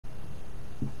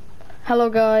Hello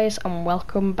guys and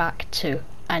welcome back to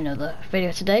another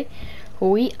video. Today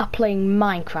we are playing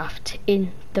Minecraft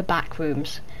in the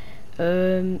backrooms.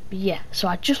 Yeah, so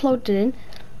I just loaded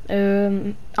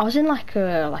in. I was in like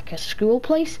a school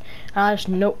place and I just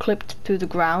note clipped through the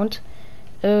ground.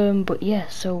 But yeah,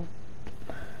 so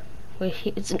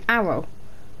it's an arrow.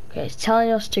 Okay, it's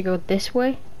telling us to go this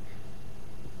way.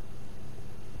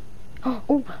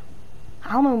 Oh,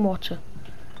 almond water.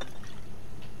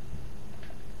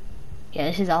 Yeah,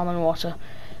 this is almond water.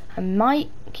 I might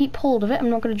keep hold of it. I'm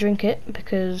not going to drink it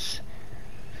because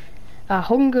our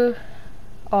hunger,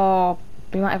 or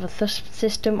we might have a thirst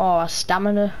system, or a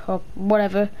stamina, or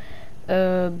whatever,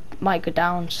 might go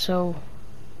down. So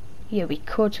yeah, we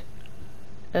could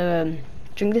drink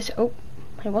this. Oh,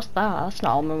 hey, what's that? That's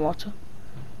not almond water.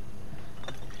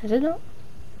 Is it not?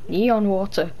 Neon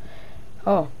water.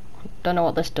 Oh, don't know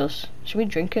what this does. Should we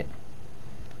drink it?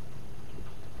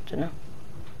 Don't know.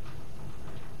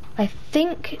 I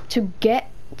think to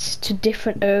get to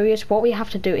different areas, what we have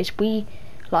to do is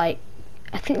I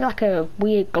think like a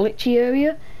weird glitchy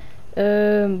area.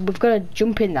 We've got to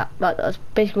jump in that. That's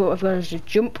basically what we've got to do, just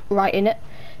jump right in it.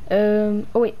 Oh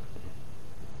wait.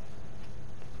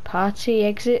 Party,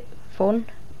 exit, fun.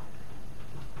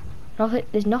 Nothing.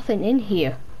 There's nothing in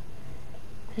here.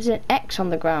 There's an X on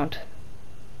the ground.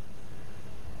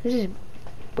 This is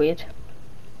weird.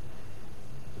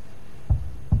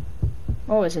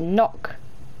 Oh, there's a knock.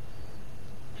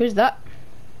 Who's that?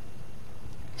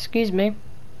 Excuse me.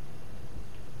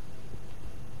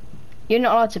 You're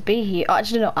not allowed to be here. Oh,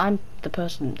 actually, no, I'm the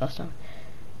person last time.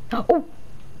 Oh,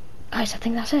 guys, I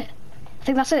think that's it. I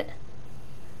think that's it.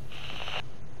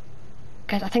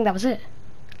 Guys, I think that was it.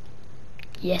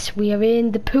 Yes, we are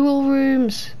in the pool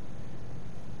rooms.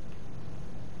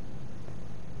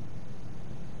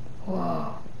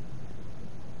 Whoa.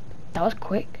 That was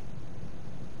quick.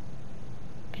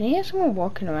 Can you hear someone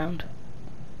walking around?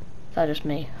 Is that just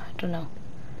me? I don't know.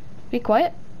 Be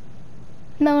quiet.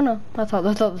 No. I thought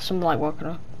there was something like walking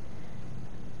around.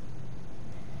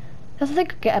 That's the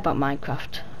thing I get about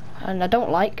Minecraft, and I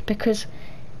don't like, because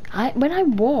when I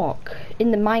walk in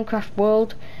the Minecraft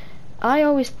world, I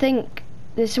always think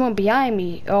there's someone behind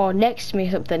me or next to me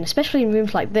or something, especially in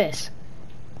rooms like this.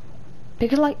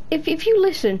 Because like if you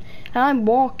listen and I'm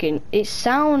walking, it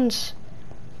sounds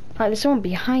like there's someone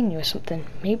behind you or something.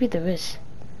 Maybe there is.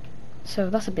 So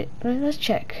that's a bit. Let's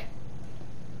check.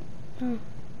 Oh.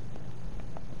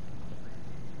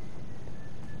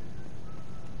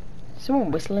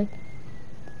 Someone whistling.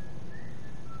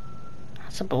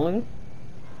 That's a balloon.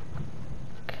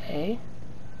 Okay.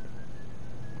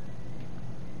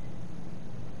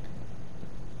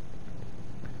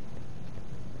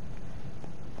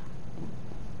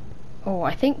 Oh,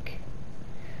 I think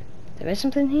there is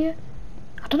something here.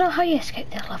 I don't know how you escape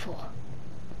that level.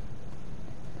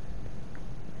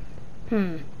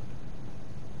 Okay,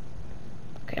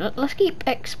 let's keep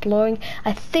exploring.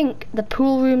 I think the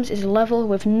pool rooms is a level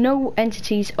with no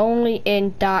entities, only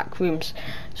in dark rooms.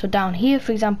 So down here,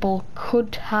 for example,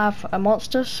 could have a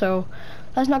monster, so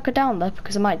let's not go down there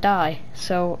because I might die.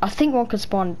 So I think one could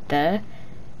spawn there.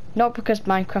 Not because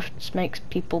Minecraft makes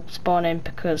people spawn in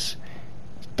because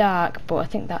it's dark, but I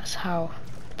think that's how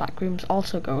dark rooms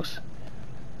also goes.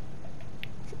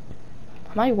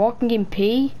 Am I walking in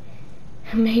pee?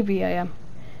 Maybe I am.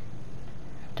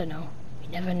 I don't know. You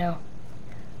never know.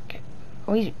 Okay.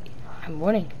 Oh, I'm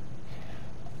running.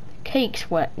 The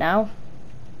cake's wet now.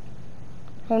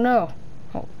 Oh no.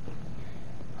 Oh,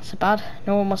 that's so bad.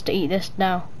 No one wants to eat this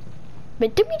now.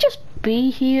 But didn't we just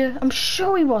be here? I'm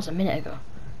sure we was a minute ago.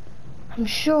 I'm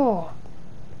sure.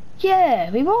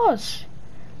 Yeah, we was.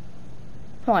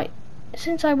 Right.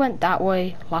 Since I went that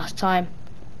way last time,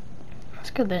 let's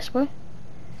go this way.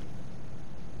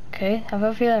 Okay, I have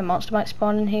a feeling a monster might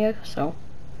spawn in here, so.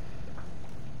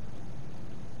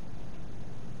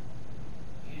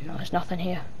 No, there's nothing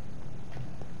here.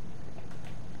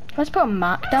 Let's put a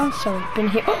mark down so we've been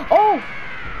here. Oh!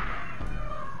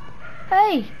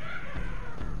 Hey!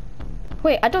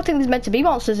 Wait, I don't think there's meant to be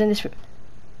monsters in this room.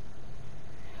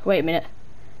 Wait a minute.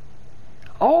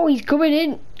 Oh, he's coming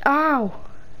in. Ow!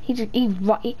 He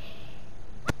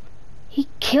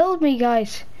killed me,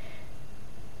 guys.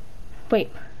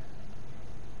 Wait.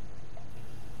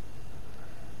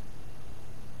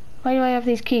 Why do I have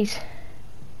these keys?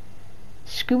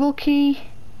 Scribble key.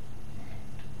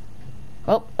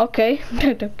 Oh, okay.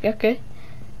 Okay.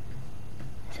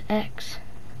 It's X.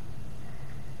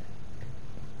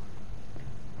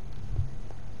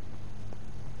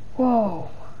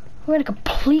 Whoa. We're in a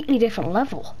completely different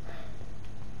level.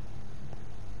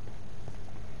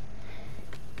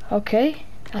 Okay.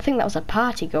 I think that was a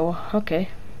party goer. Okay.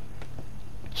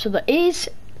 So there is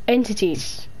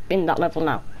entities in that level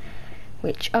now,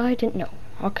 which I didn't know.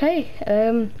 Okay.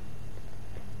 I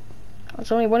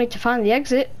was only wanting to find the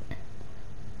exit.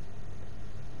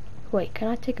 Wait, can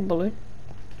I take a balloon?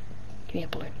 Give me a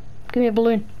balloon. Give me a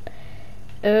balloon.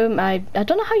 I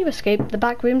don't know how you escape the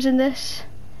back rooms in this.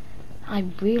 I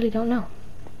really don't know.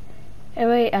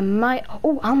 Anyway, I might.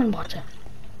 Oh, almond water.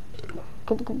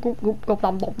 I don't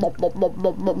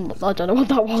know what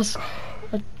that was.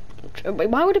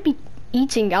 Why would it be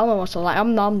eating almond water? Like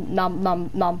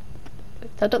nom.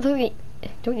 I don't think.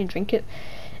 Don't you drink it?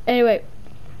 Anyway,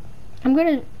 I'm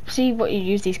gonna see what you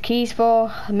use these keys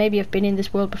for. Maybe I've been in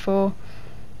this world before,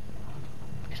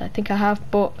 because I think I have,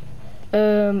 but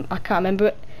I can't remember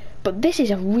it. But this is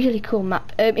a really cool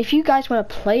map. If you guys want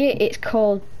to play it, it's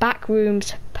called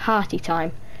Backrooms Party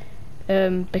Time.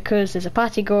 Because there's a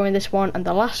party going in this one, and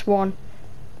the last one,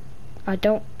 I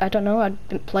don't know. I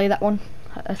didn't play that one.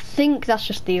 I think that's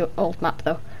just the old map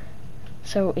though.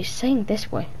 So it's saying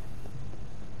this way.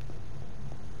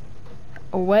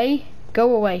 Away,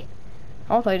 go away.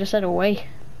 I thought I just said away.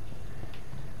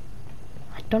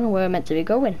 I don't know where I'm meant to be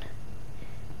going.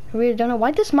 I really don't know.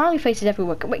 Why the smiley faces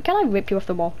everywhere? Wait, can I rip you off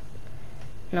the wall?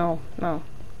 No.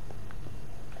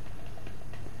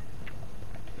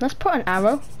 Let's put an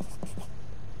arrow.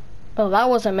 Oh, that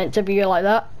wasn't meant to be like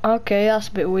that. Okay, that's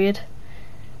a bit weird.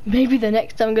 Maybe the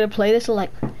next time I'm gonna play this,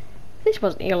 like, this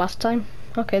wasn't here last time.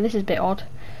 Okay, this is a bit odd.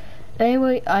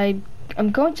 Anyway,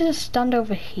 I'm going to just stand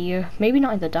over here. Maybe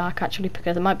not in the dark actually,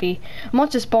 because there might be a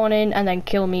monster spawn in and then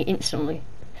kill me instantly.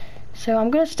 So I'm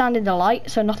gonna stand in the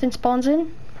light so nothing spawns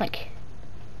in. Like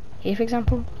here, for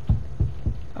example.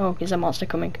 Oh, there's a monster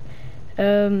coming.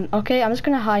 Okay, I'm just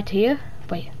gonna hide here.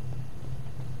 Wait.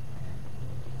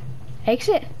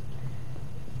 Exit?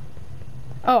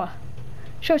 Oh,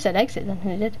 sure said exit then,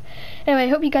 it did. Anyway, I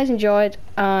hope you guys enjoyed,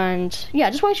 and yeah, I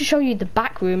just wanted to show you the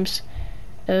back rooms.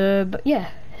 But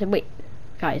yeah, wait,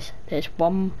 guys, there's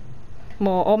one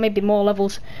more, or maybe more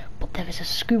levels, but there is a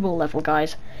school level,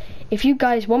 guys. If you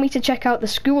guys want me to check out the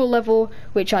school level,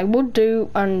 which I would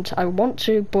do, and I want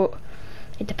to, but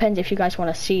it depends if you guys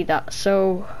want to see that.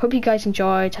 So, hope you guys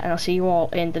enjoyed, and I'll see you all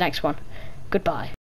in the next one. Goodbye.